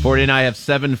Forty and I have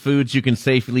 7 foods you can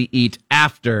safely eat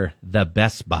after the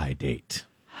Best By date.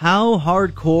 How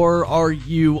hardcore are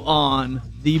you on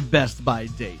the Best By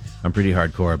date? I'm pretty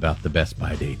hardcore about the Best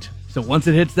By date. So once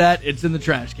it hits that, it's in the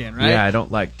trash can, right? Yeah, I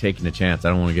don't like taking a chance. I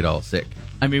don't want to get all sick.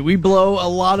 I mean, we blow a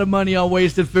lot of money on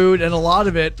wasted food, and a lot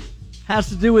of it has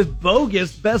to do with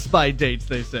bogus Best By dates,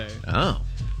 they say. Oh.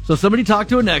 So somebody talked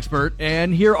to an expert,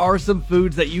 and here are some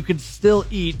foods that you can still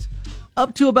eat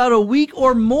up to about a week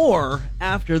or more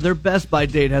after their Best By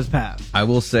date has passed. I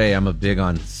will say I'm a big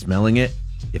on smelling it.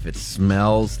 If it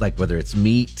smells like whether it's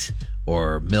meat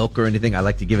or milk or anything, I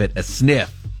like to give it a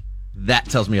sniff. That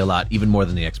tells me a lot, even more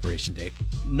than the expiration date.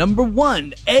 Number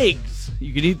 1, eggs.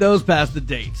 You can eat those past the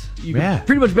date. You can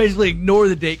pretty much basically ignore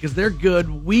the date because they're good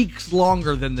weeks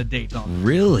longer than the date on them.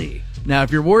 Really? Now,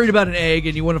 if you're worried about an egg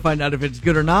and you want to find out if it's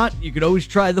good or not, you can always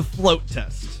try the float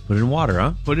test. Put it in water,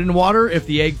 huh? Put it in water. If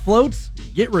the egg floats,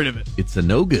 get rid of it. It's a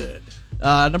no good.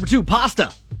 Number 2,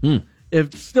 pasta.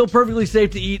 It's still perfectly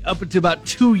safe to eat up until about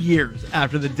 2 years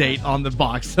after the date on the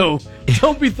box, so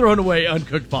don't be throwing away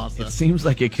uncooked pasta. It seems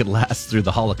like it could last through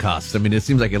the Holocaust. I mean, it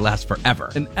seems like it lasts forever.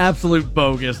 An absolute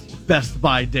bogus Best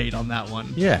By date on that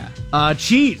one. Yeah.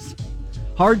 Cheese.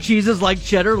 Hard cheeses like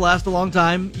cheddar last a long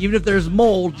time. Even if there's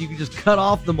mold, you can just cut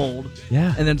off the mold.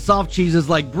 Yeah. And then soft cheeses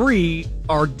like brie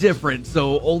are different,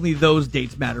 so only those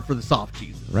dates matter for the soft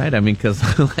cheeses. Right, I mean, because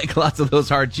like lots of those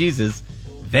hard cheeses,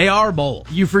 they are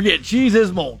mold. You forget, cheese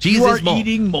is mold. Cheese you is mold.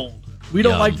 Eating mold. We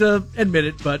don't Yum. like to admit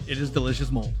it, but it is delicious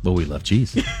mold. Well, we love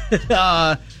cheese.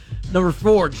 Number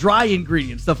 4, dry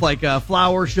ingredients. Stuff like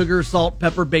flour, sugar, salt,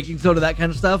 pepper, baking soda, that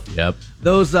kind of stuff. Yep.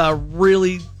 Those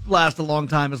really last a long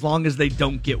time as long as they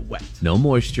don't get wet. No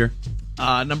moisture.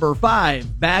 Number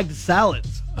 5, bagged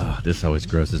salads. Oh, this always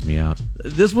grosses me out.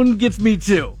 This one gets me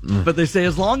too. But they say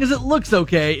as long as it looks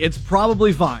okay, it's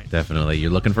probably fine. Definitely.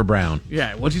 You're looking for brown.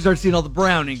 Yeah, once you start seeing all the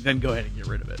browning, then go ahead and get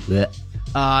rid of it.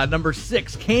 Blech. Number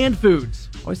 6, canned foods.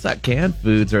 Always thought canned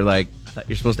foods are like, I thought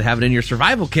you're supposed to have it in your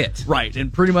survival kit. Right,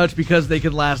 and pretty much because they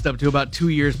can last up to about 2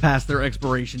 years past their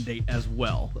expiration date as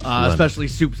well. Especially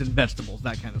soups and vegetables,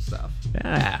 that kind of stuff.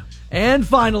 Yeah. And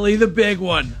finally, the big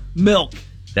one, milk.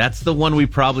 That's the one we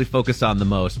probably focus on the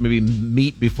most. Maybe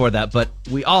meat before that, but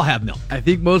we all have milk. I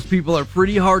think most people are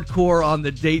pretty hardcore on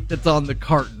the date that's on the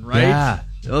carton, right? Yeah.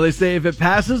 Well, they say if it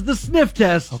passes the sniff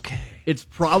test, Okay. it's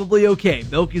probably okay.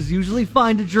 Milk is usually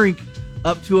fine to drink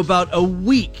up to about a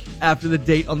week after the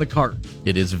date on the carton.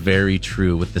 It is very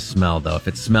true with the smell, though. If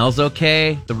it smells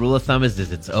okay, the rule of thumb is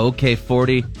it's okay.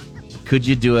 40. Could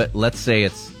you do it? Let's say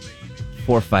it's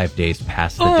 4 or 5 days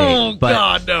past the date. Oh, But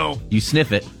God, no. you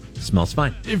sniff it, smells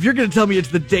fine. If you're going to tell me it's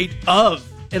the date of,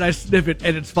 and I sniff it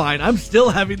and it's fine, I'm still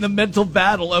having the mental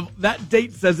battle of that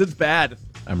date says it's bad.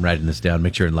 I'm writing this down.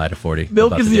 Make sure and lie to 40.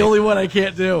 Milk about is the date. only one I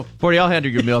can't do. 40, I'll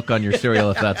handle your milk on your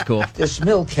cereal if that's cool. This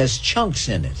milk has chunks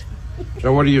in it.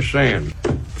 So what are you saying?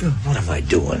 What am I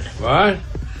doing? What?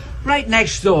 Right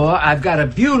next door, I've got a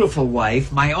beautiful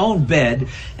wife, my own bed,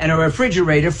 and a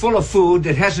refrigerator full of food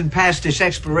that hasn't passed its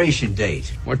expiration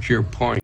date. What's your point?